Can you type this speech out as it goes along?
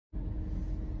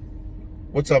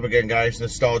What's up again, guys?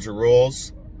 Nostalgia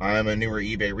Rules. I'm a newer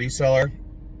eBay reseller,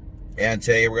 and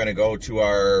today we're going to go to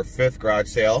our 5th garage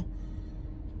sale.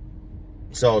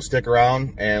 So stick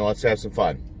around and let's have some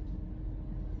fun.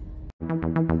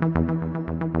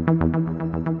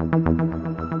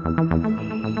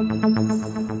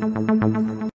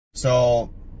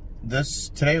 So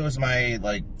today was my,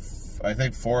 I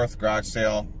think 4th garage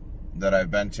sale that I've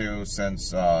been to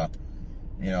since, all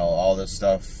this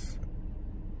stuff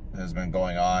has been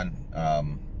going on.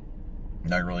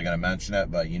 Not really going to mention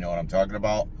it, but you know what I'm talking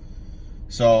about.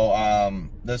 So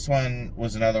this one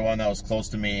was another one that was close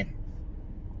to me,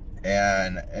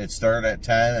 and it started at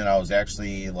 10, and I was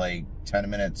actually like 10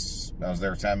 minutes, I was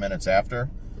there 10 minutes after.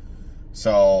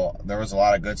 So there was a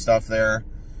lot of good stuff there.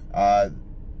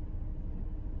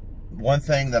 One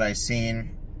thing that I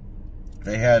seen,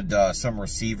 they had some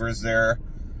receivers there.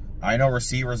 I know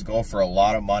receivers go for a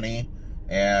lot of money,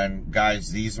 and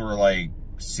guys, these were like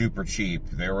super cheap.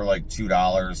 They were like $2,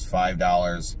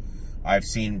 $5. I've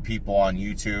seen people on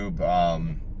YouTube,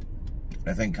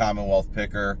 I think Commonwealth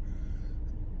Picker,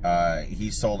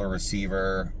 he sold a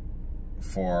receiver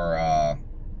for a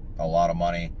lot of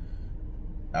money.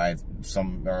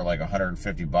 Some are like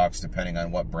 150 bucks depending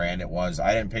on what brand it was.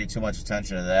 I didn't pay too much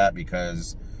attention to that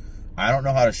because I don't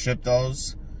know how to ship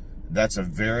those. That's a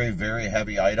very, very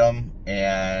heavy item,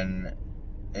 and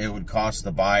it would cost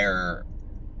the buyer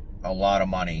a lot of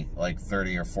money, like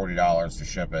 $30 or $40 to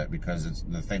ship it, because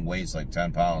the thing weighs like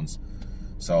 10 pounds.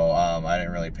 So I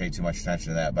didn't really pay too much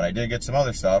attention to that, but I did get some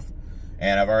other stuff,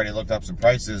 and I've already looked up some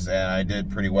prices, and I did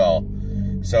pretty well.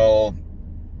 So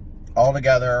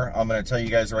altogether, I'm going to tell you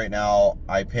guys right now,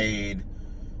 I paid,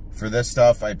 for this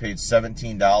stuff, I paid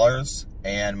 $17,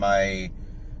 and my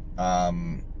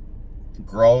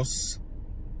gross,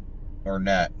 or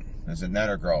net, is it net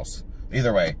or gross?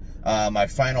 Either way, my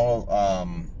final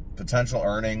potential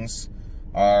earnings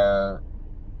are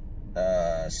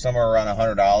somewhere around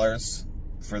 $100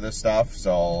 for this stuff.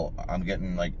 So I'm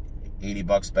getting like 80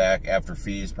 bucks back after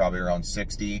fees, probably around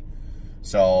 60.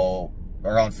 So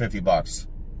around 50 bucks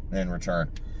in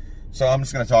return. So I'm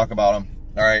just going to talk about them.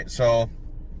 All right, so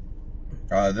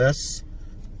this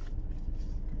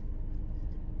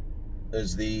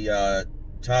is the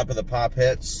top of the pop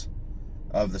hits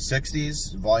of the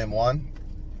 60s, volume 1.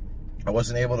 I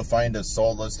wasn't able to find a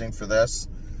sold listing for this,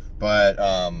 but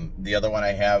the other one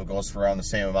I have goes for around the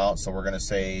same amount, so we're going to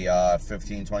say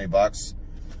 15, 20 bucks.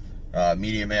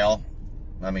 Media mail.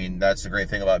 I mean, that's the great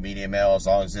thing about media mail. As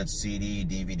long as it's CD,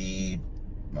 DVD,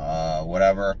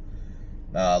 whatever,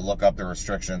 look up the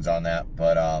restrictions on that.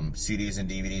 But CDs and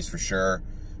DVDs for sure.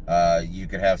 You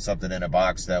could have something in a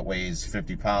box that weighs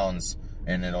 50 pounds,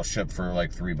 and it'll ship for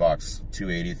like $3,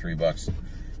 $2.80, $3.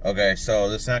 Okay, so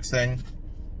this next thing,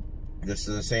 this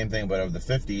is the same thing, but of the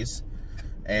 50s.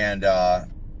 And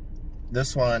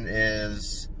this one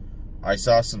is, I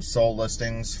saw some sold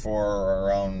listings for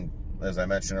around, as I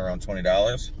mentioned, around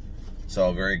 $20.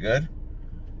 So very good.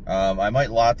 I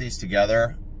might lot these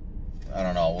together. I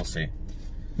don't know, we'll see.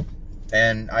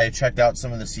 And I checked out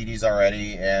some of the CDs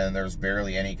already, and there's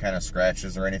barely any kind of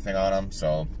scratches or anything on them,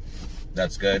 so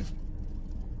that's good.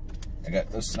 I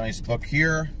got this nice book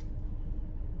here,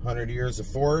 100 Years of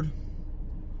Ford.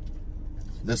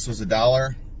 This was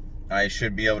 $1. I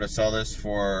should be able to sell this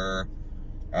for,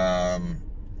 I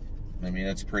mean,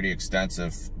 it's pretty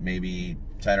extensive, maybe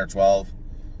 10 or 12,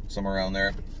 somewhere around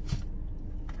there.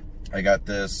 I got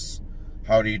this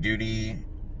Howdy Doody,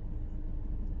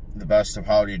 the Best of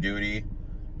Howdy Doody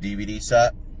DVD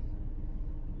set.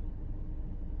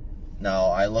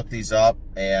 Now, I looked these up,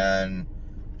 and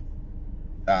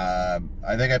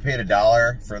I think I paid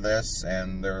 $1 for this,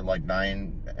 and they're like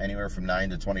anywhere from $9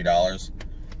 to $20.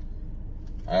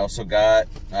 I also got,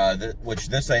 which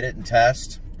this I didn't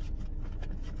test,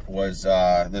 was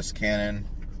this Canon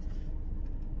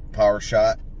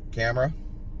PowerShot camera.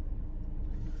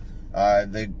 I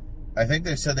think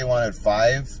they said they wanted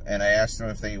 5, and I asked them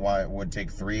if they would take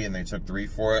 3, and they took 3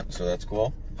 for it, so that's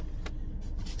cool.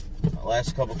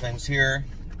 Last couple things here.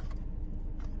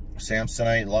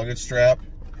 Samsonite luggage strap.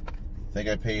 I think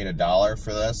I paid $1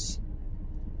 for this,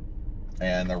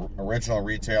 and the original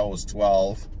retail was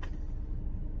 $12.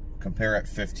 Compare at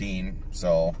 15,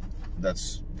 so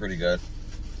that's pretty good.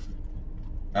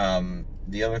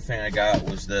 The other thing I got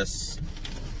was this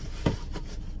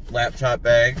laptop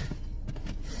bag,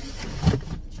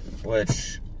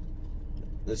 which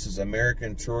this is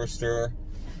American Tourister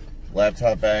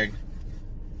laptop bag.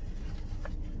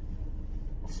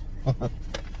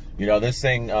 You know, this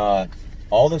thing,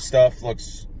 all the stuff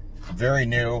looks very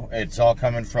new. It's all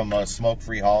coming from a Smoke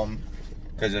Free Home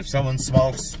Because if someone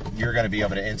smokes, you're going to be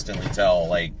able to instantly tell.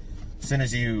 Like, as soon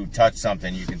as you touch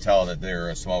something, you can tell that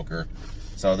they're a smoker.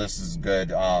 So this is good.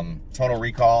 Total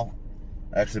Recall.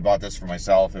 I actually bought this for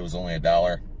myself. It was only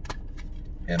 $1.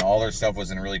 And all their stuff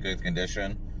was in really good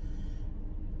condition.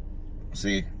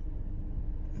 See?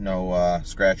 No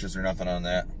scratches or nothing on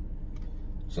that.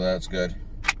 So that's good.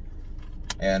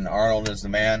 And Arnold is the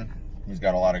man. He's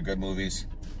got a lot of good movies.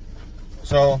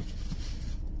 So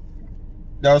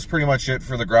that was pretty much it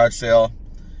for the garage sale.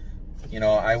 You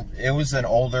know, it was an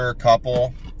older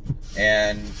couple,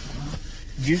 and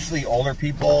usually older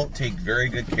people take very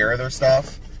good care of their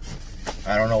stuff.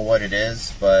 I don't know what it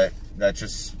is, but that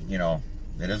just, you know,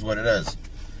 it is what it is.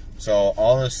 So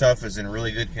all this stuff is in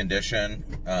really good condition.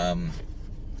 I'm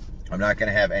not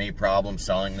going to have any problem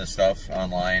selling this stuff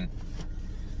online.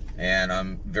 And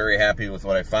I'm very happy with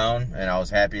what I found, and I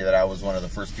was happy that I was one of the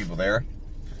first people there.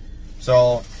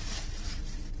 So,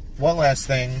 one last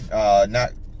thing,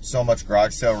 not so much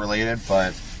garage sale related,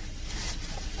 but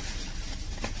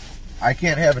I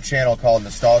can't have a channel called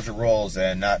Nostalgia Rules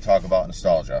and not talk about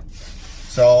nostalgia.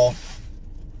 So,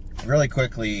 really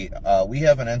quickly, we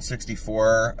have an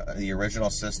N64, the original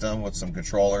system, with some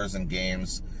controllers and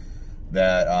games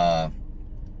that,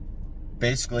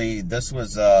 basically, this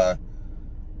was,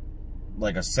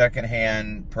 like a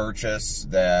secondhand purchase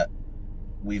that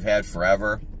we've had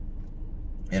forever,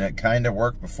 and it kind of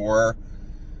worked before.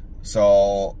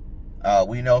 So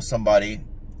we know somebody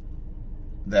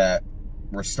that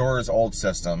restores old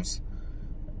systems.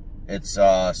 It's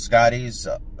Scotty's,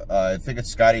 I think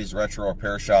it's Scotty's Retro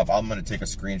Repair Shop. I'm going to take a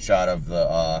screenshot of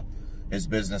the his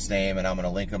business name, and I'm going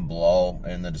to link him below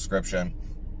in the description.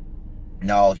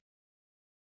 Now,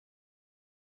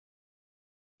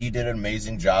 he did an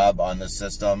amazing job on this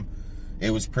system.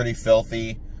 It was pretty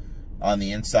filthy on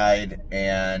the inside,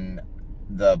 and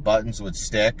the buttons would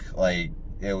stick. Like,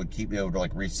 it would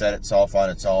like reset itself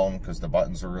on its own because the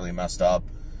buttons were really messed up.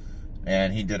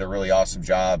 And he did a really awesome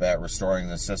job at restoring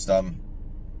the system.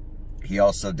 He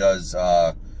also does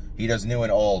new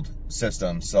and old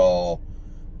systems. So,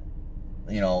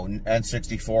 you know,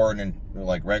 N64 and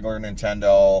like regular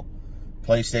Nintendo,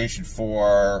 PlayStation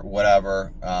 4,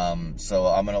 whatever. So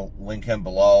I'm going to link him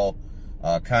below.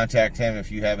 Contact him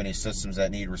if you have any systems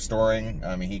that need restoring.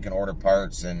 I mean, he can order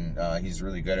parts, and he's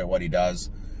really good at what he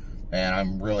does. And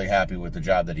I'm really happy with the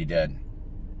job that he did.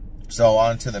 So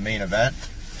on to the main event.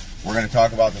 We're going to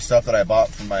talk about the stuff that I bought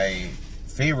from my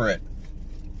favorite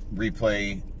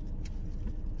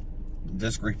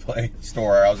disc replay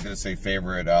store. I was going to say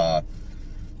favorite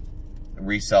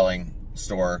reselling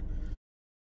store.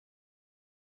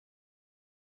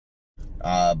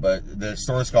 But the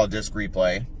store is called Disc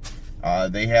Replay.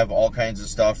 They have all kinds of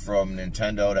stuff from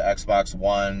Nintendo to Xbox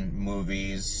One,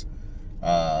 movies,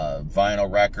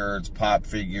 vinyl records, pop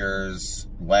figures,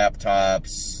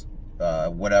 laptops,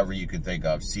 whatever you can think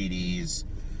of, CDs.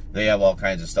 They have all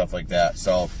kinds of stuff like that.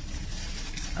 So,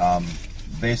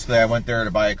 basically I went there to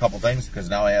buy a couple things because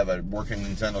now I have a working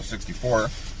Nintendo 64.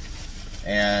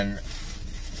 And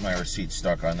my receipt's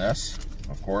stuck on this,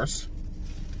 of course.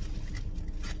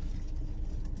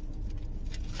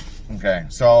 Okay,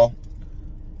 so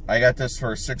I got this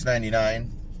for $6.99.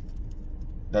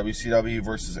 WCW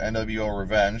versus NWO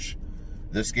Revenge.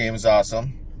 This game is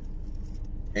awesome.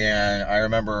 And I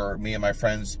remember me and my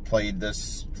friends played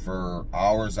this for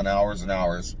hours and hours and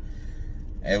hours.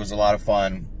 It was a lot of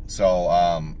fun. So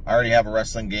I already have a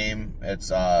wrestling game. It's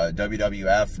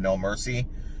WWF No Mercy.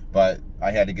 But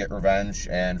I had to get Revenge,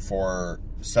 and for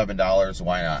 $7,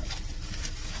 why not?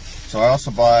 So I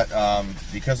also bought,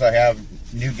 because I have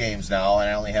new games now, and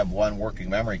I only have one working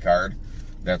memory card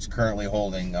that's currently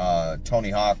holding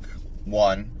Tony Hawk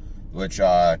 1, which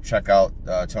check out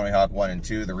Tony Hawk 1 and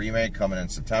 2, the remake, coming in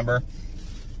September.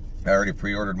 I already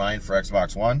pre-ordered mine for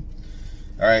Xbox One.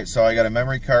 Alright, so I got a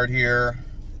memory card here.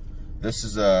 This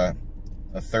is a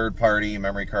third-party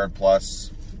Memory Card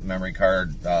Plus memory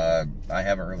card. I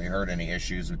haven't really heard any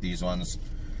issues with these ones.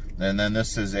 And then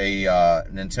this is a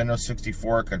Nintendo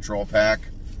 64 control pack.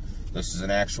 This is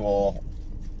an actual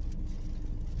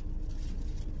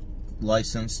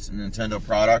licensed Nintendo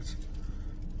product.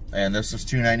 And this is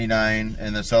 $2.99.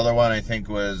 And this other one I think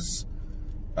was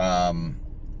 $2.99,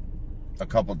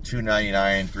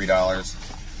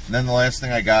 $3. And then the last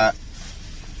thing I got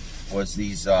was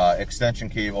these extension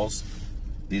cables.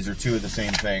 These are two of the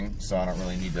same thing, so I don't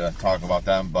really need to talk about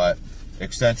them, but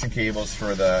extension cables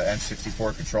for the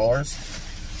N64 controllers,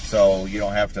 so you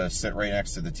don't have to sit right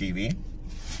next to the TV.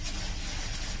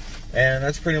 And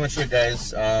that's pretty much it,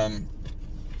 guys. All in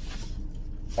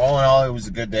all, it was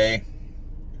a good day.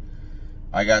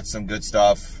 I got some good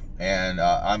stuff, and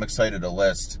I'm excited to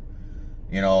list.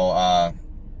 You know,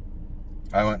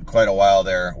 I went quite a while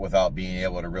there without being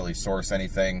able to really source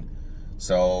anything.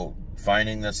 So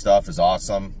finding this stuff is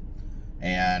awesome,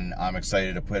 and I'm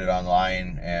excited to put it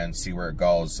online and see where it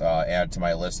goes. Add to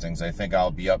my listings. I think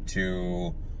I'll be up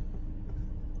to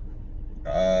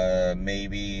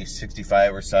maybe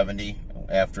 65 or 70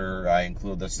 after I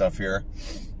include this stuff here.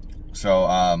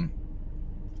 So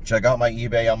check out my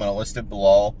eBay. I'm going to list it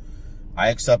below. I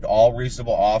accept all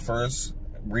reasonable offers.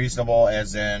 Reasonable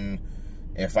as in,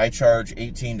 if I charge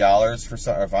 $18 for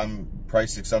something, if I'm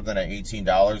pricing something at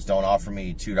 $18, don't offer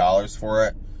me $2 for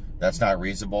it. That's not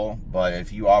reasonable. But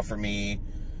if you offer me,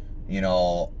 you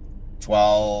know,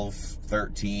 12,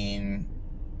 13,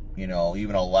 you know,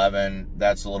 even 11,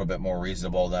 that's a little bit more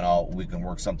reasonable. Then we can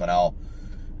work something out.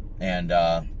 And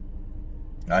I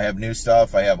have new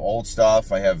stuff. I have old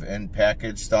stuff. I have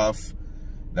in-package stuff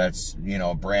that's, you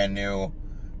know, brand new.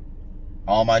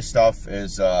 All my stuff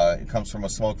is, it comes from a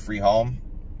smoke-free home,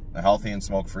 a healthy and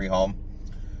smoke-free home.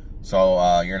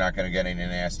 So you're not going to get any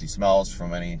nasty smells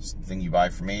from anything you buy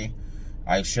from me.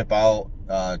 I ship out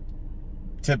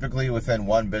typically within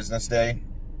 1 business day,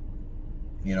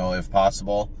 you know, if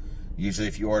possible. Usually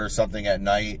if you order something at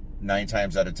night, 9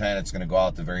 times out of 10, it's going to go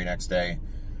out the very next day.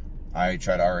 I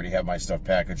try to already have my stuff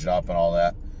packaged up and all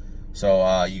that.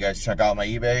 So you guys check out my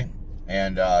eBay.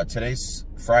 And today's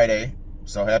Friday,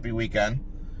 so happy weekend.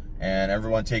 And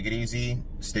everyone take it easy,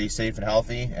 stay safe and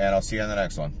healthy, and I'll see you on the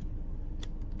next one.